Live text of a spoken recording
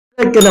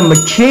like a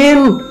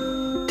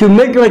machine to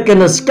make like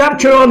a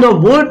sculpture on the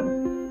wood.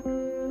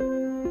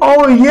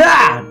 Oh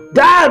yeah,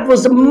 that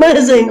was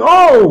amazing.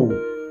 Oh,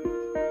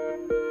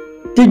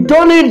 they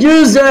don't need to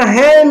use a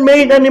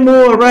handmade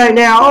anymore right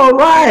now. All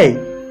right.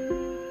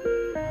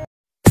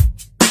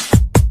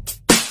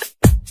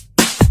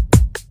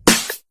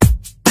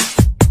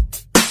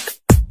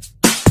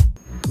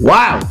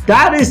 Wow,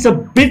 that is a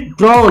big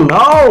drone.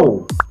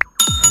 Oh,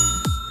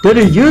 did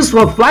it use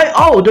for flight?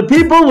 Oh, the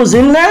people was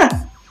in there.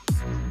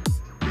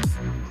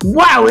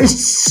 Wow,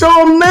 it's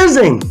so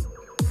amazing.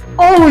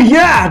 Oh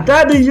yeah,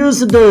 that is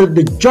use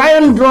the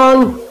giant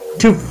drone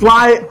to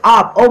fly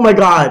up. Oh my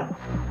god.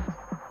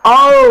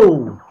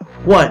 Oh,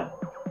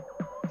 what?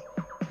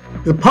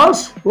 The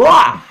pulse?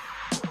 Wow.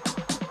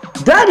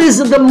 That is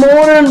the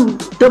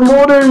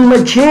modern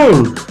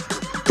machine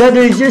that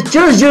is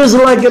just use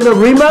like in a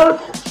remote.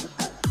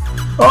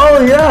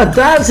 Oh yeah,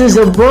 that is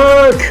a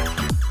work.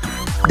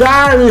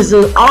 That is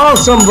an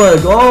awesome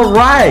work. All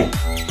right,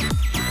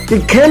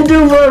 it can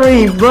do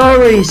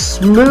very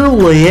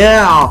smoothly.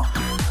 Yeah.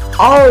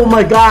 Oh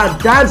my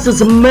god, that's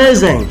just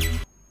amazing.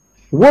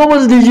 What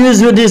was the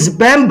use with this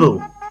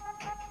bamboo?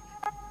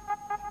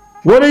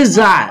 What is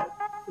that?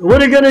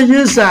 What are you gonna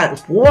use that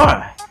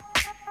for?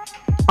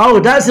 Oh,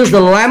 that's just the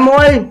lamb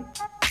oil?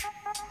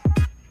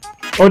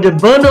 Or they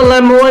burn the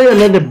lamb oil and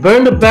then they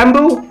burn the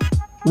bamboo?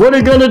 What are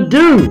you gonna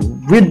do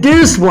with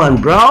this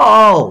one,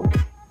 bro?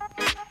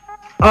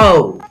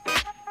 Oh.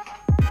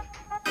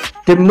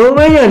 They're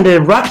moving and they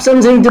wrap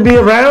something to be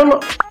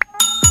around?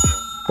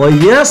 Well,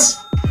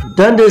 yes.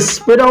 Then they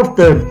spit off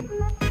the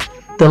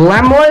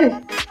lamb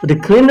oil. They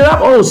clean it up.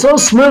 Oh, so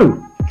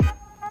smooth.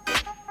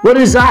 What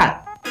is that?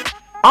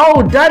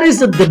 Oh, that is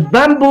the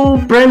bamboo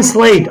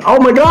bracelet. Oh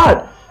my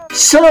god.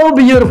 So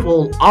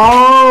beautiful.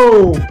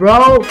 Oh,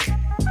 bro.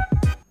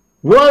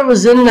 What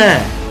was in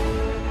there?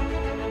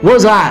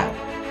 What's that?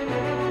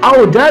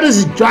 Oh, that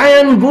is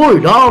giant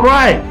wood. All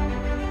right.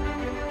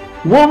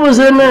 What was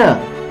in there?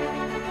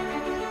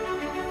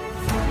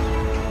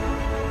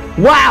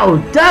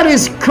 Wow, that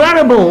is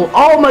incredible.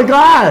 Oh my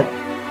god.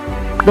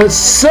 There's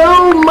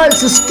so much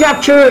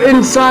sculpture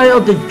inside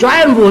of the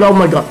giant wood. Oh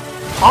my god.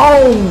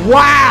 Oh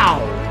wow.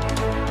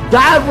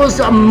 That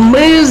was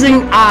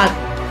amazing art.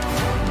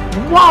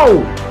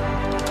 Whoa.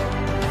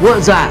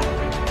 What's that?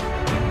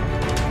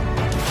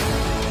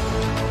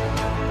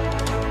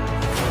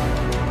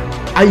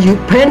 Are you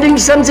painting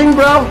something,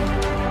 bro?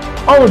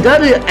 Oh,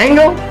 that is an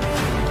angle?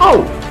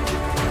 Oh.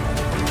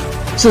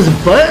 So it's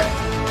a bird?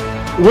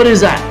 What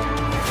is that?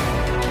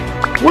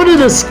 What is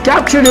the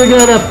sculpture they're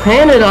gonna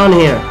paint it on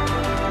here?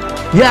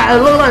 Yeah,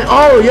 it looks like,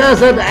 oh yes,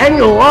 that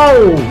angle.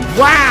 Oh,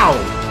 wow.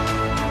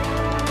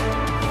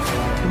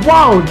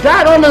 Wow,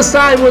 that on the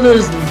side with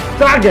this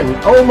dragon.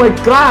 Oh my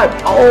god.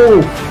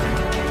 Oh,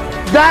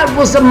 that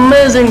was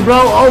amazing, bro.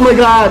 Oh my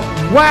god.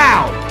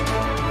 Wow.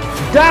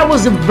 That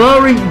was a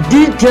very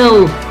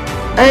detailed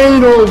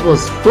angle,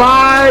 was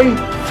fly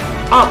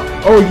up.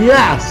 Oh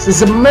yes,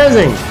 it's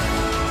amazing.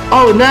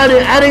 Oh, now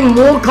they're adding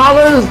more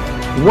colors,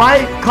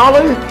 white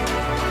color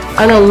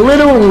and a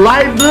little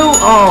light blue.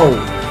 Oh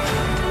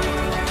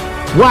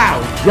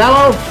wow,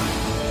 yellow,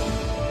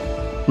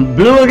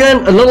 blue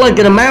again. It looks like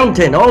in a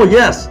mountain. Oh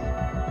yes.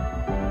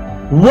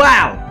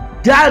 Wow,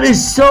 that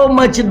is so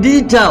much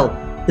detail.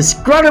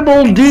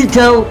 Incredible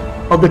detail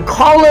of the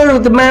color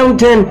of the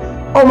mountain.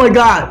 Oh my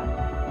god.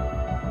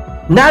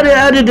 Now they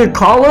added the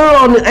color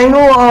on the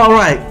angle. All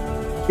right,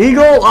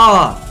 eagle.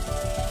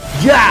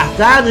 Yeah,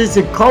 that is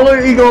the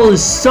color eagle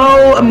is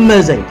so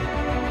amazing.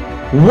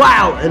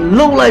 Wow, it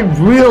looked like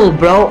real,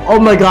 bro. Oh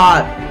my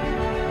god.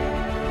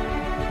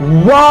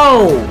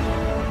 Whoa.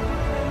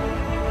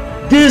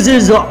 This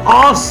is an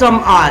awesome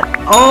art.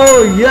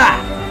 Oh yeah.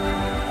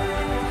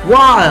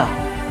 Wow.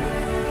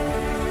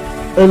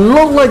 It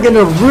looked like in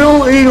a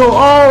real eagle.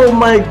 Oh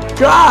my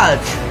god.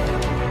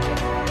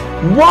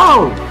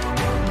 Whoa.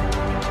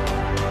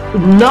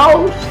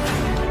 Nose.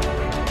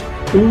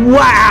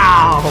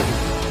 Wow.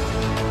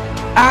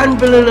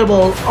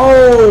 Unbelievable.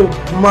 Oh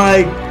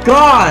my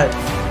god.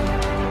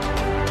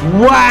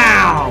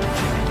 Wow.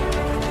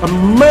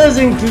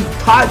 Amazing to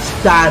touch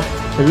that.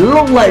 It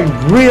looked like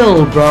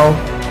real, bro.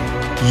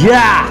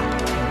 Yeah.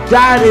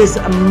 That is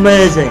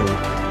amazing.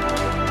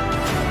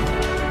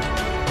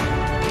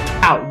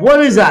 Wow, what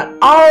is that?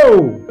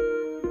 Oh.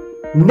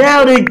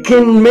 Now they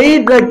can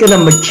make like in a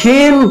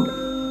machine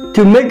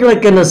to make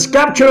like in a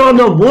sculpture on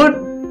the wood.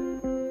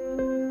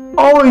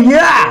 Oh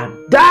yeah,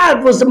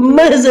 that was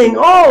amazing.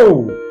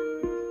 Oh,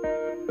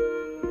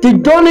 they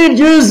don't need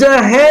to use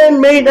a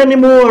handmade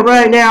anymore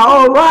right now.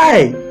 All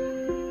right.